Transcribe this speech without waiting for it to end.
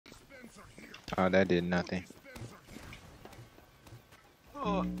Oh, that did nothing.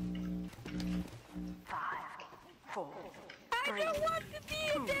 Oh. 5, 4, I don't want to be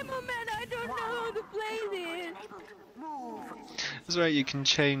a demo man. I don't know how to play this. That's right, you can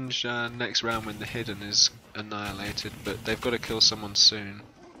change next round when the hidden is annihilated, but they've got to kill someone soon.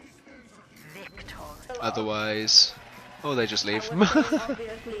 Otherwise... Oh, they just leave. Obviously,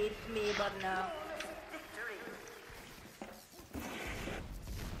 it's me, but no.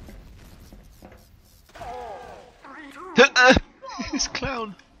 It's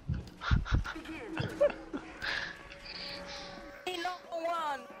Clown. No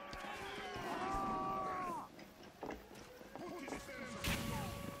one.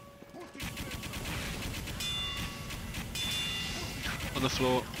 On the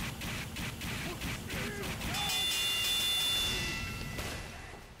floor.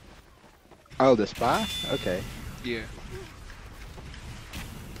 Oh, the spy? Okay. Yeah.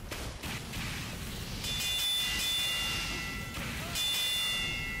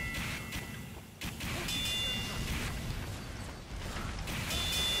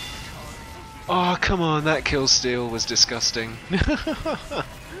 Oh, come on, that kill steal was disgusting. I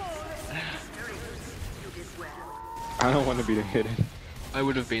don't want to be the hidden. I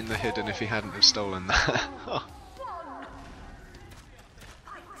would have been the hidden if he hadn't have stolen that.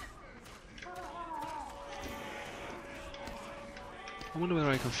 I wonder whether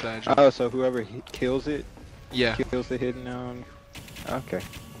I can flare jump. Oh, so whoever kills it, Yeah. kills the hidden. Okay.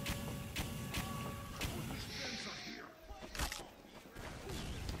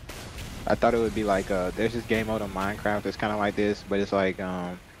 I thought it would be like there's this game mode on Minecraft that's kind of like this, but it's like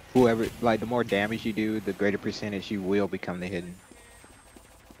whoever, like the more damage you do, the greater percentage you will become the hidden.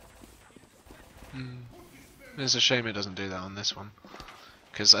 It's a shame it doesn't do that on this one,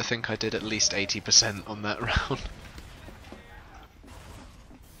 because I think I did at least 80% on that round.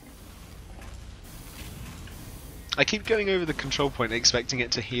 I keep going over the control point expecting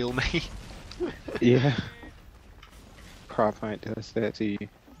it to heal me. Yeah. Prop point does that to you.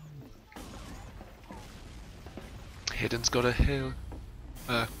 Hidden's gotta heal.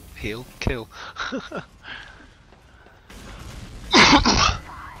 Heal? Kill. 5,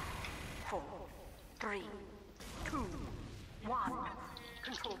 4, 3, 2, 1.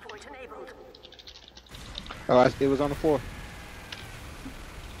 Control point enabled. Oh, it was on the floor.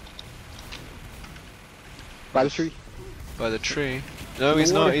 By the tree. By the tree. No, In he's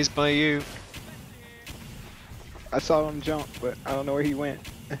the not, water. he's by you. I saw him jump, but I don't know where he went.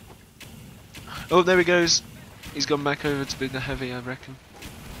 Oh, there he goes. He's gone back over to be the heavy, I reckon.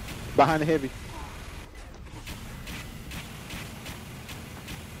 Behind the heavy.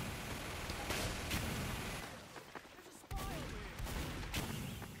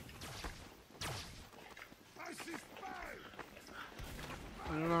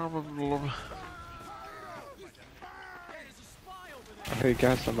 Oh, he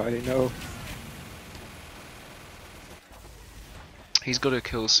got somebody. No. He's got to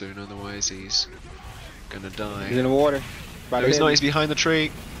kill soon, otherwise he's gonna He's die. in the water. By No, the he's not, heavy. he's behind the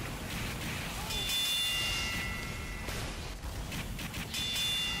tree.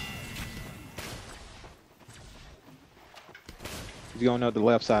 He's going up the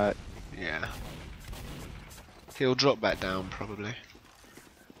left side. Yeah. He'll drop back down, probably.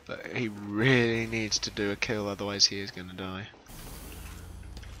 But he really needs to do a kill, otherwise he is gonna die.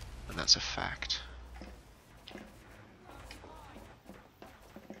 And that's a fact.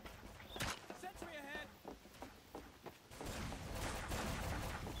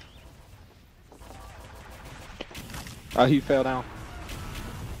 Oh, he fell down.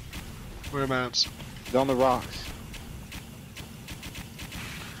 Whereabouts? He's on the rocks.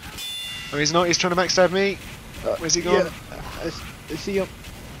 Oh, he's not, he's trying to backstab me. Where's he gone? Yeah. I see him.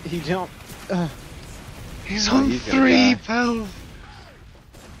 He jumped. He's Oh, on he's gonna 3 die. health.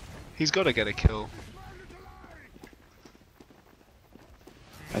 He's got to get a kill.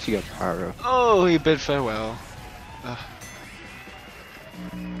 I should get pyro. Oh, he bid farewell. I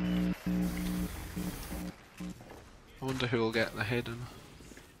wonder who will get the hidden.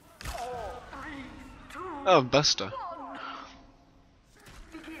 Oh, Busta.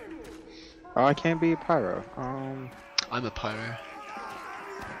 Oh, I can't be a pyro. I'm a pyro.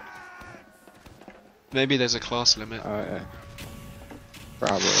 Maybe there's a class limit. Yeah.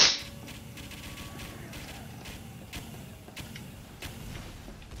 Probably.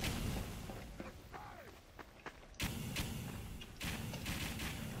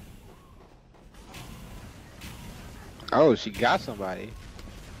 Oh, she got somebody.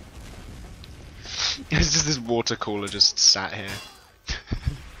 It's just this water cooler just sat here.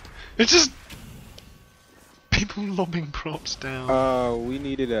 It's just... People people lobbing props down. We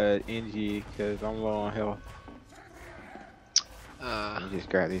needed a NG because I'm low on health. Let me just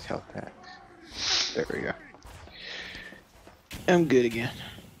grab these health packs. There we go. I'm good again.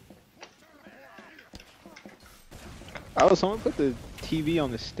 Oh, someone put the TV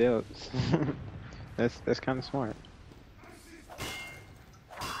on the steps. That's kind of smart.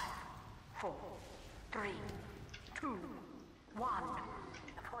 5, 4, 3, 2, 1.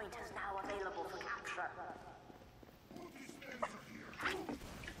 The point is now available for capture.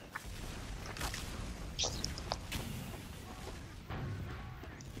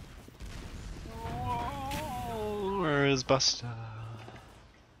 Where is Busta?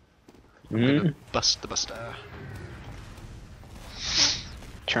 I'm gonna bust the Busta.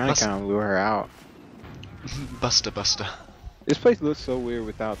 Trying to kind of lure her out. Busta. This place looks so weird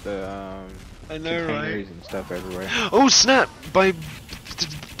without the I know, containers right? and stuff everywhere. Oh snap! By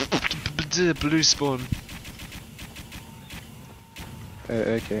blue spawn.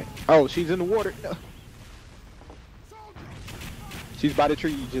 Okay. Oh, she's in the water. No. She's by the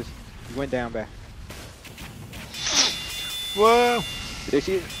tree. You went down back. Whoa! There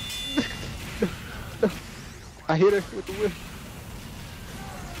she is. No. I hit her with the whip.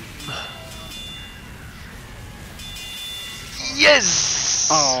 Yes!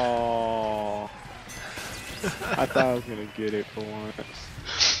 Oh. I thought I was gonna get it for once.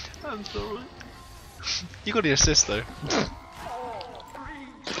 I'm sorry. You got the assist though.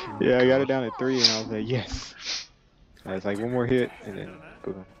 Yeah, I got it down at 3 and I was like, yes. I was like, one more hit and then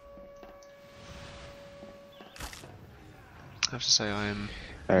boom. I have to say I am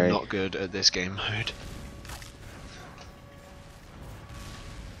Alright. not good at this game mode.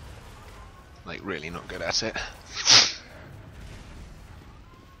 Like really not good at it.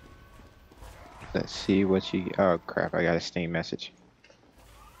 Let's see what she. Oh crap! I got a Steam message.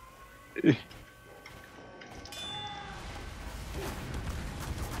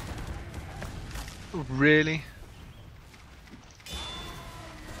 Really?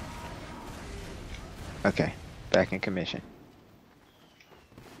 Okay, back in commission.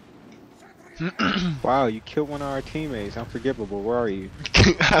 Wow, you killed one of our teammates. Unforgivable. Where are you?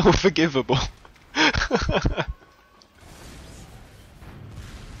 How forgivable.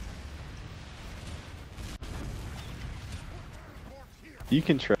 You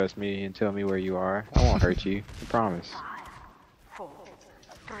can trust me and tell me where you are. I won't hurt you. I promise. 5, 4,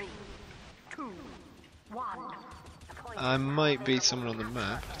 3, 2, 1. The point I is now might be available someone on the for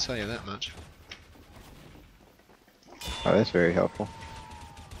map, I'll tell you that much. Oh, that's very helpful.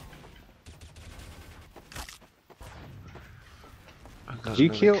 I got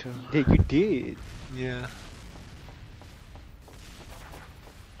Did you another kill? kill. Yeah, you did. Yeah.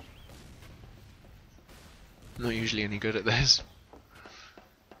 Not usually any good at this.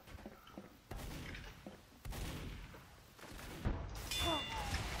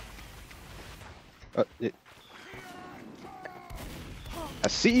 I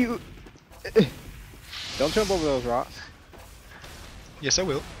see you. Don't jump over those rocks. Yes, I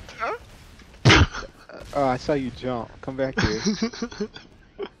will. Oh, I saw you jump. Come back here.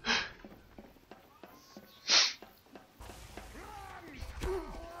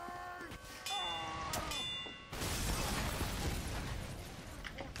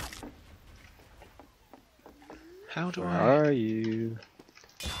 How do Where I? are you?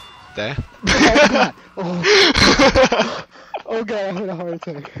 There. Oh. Oh god, I had a heart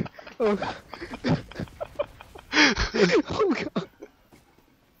attack. Oh god. Oh god.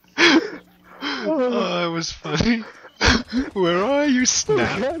 Oh, that was funny. Where are you, Oh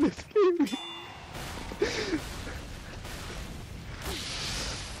Snap? god, it scared me.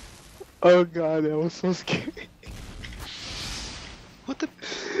 Oh god, that was so scary. What the?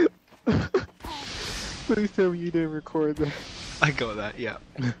 Please tell me you didn't record that. I got that, yeah.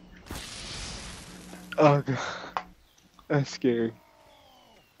 Oh god. That's scary.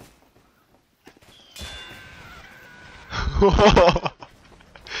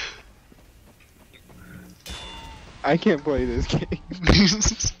 I can't play this game.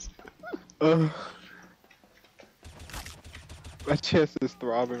 My chest is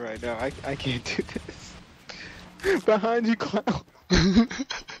throbbing right now. I can't do this. Behind you, Clown.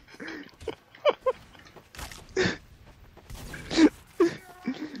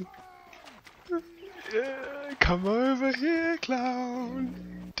 Yeah, come over here, Clown.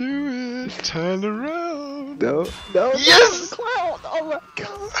 Do it. Turn around. No, no, Yes! no, Clown. Oh my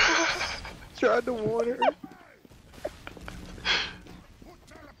god. Tried to warn her.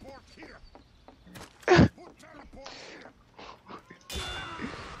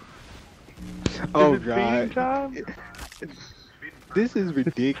 Oh god. This is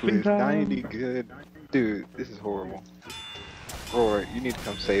ridiculous. Not any good. Dude, this is horrible. Roar, you need to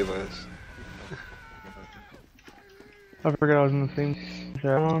come save us. I forgot I was in the same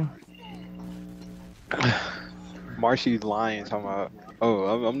channel. Marshy's lying, talking about,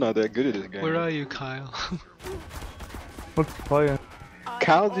 oh, I'm not that good at this game. Where are you, Kyle? What's playing?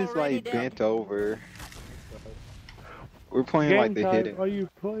 Kyle just like bent over. We're playing like the hidden. Are you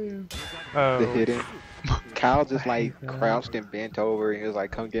playing? The hidden. Kyle just like crouched and bent over and he was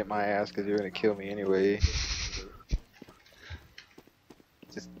like, come get my ass because you're gonna kill me anyway.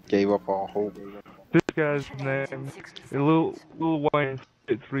 Just gave up all hope. This guy's name is Lil Wayne.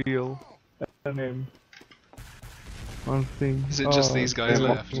 It's real. That's the name. On thing. Is it just these guys And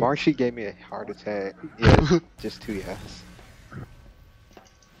left? Marshy gave me a heart attack. Yeah, just 2 yes.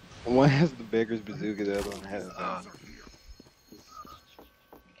 One has the beggar's bazooka, the other one has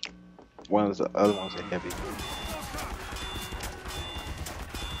one of the other ones are heavy.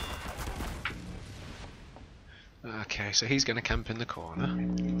 Okay, so he's gonna camp in the corner.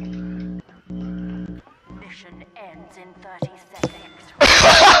 Mission ends in 30 seconds.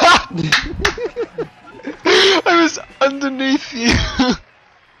 I was underneath you!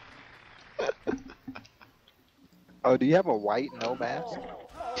 Oh, do you have a white no mask?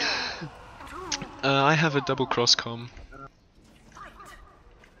 I have a double cross com.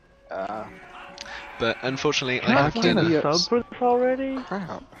 But unfortunately I have can't dinner. be Sub for this already?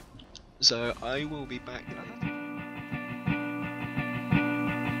 Crap. So I will be back later.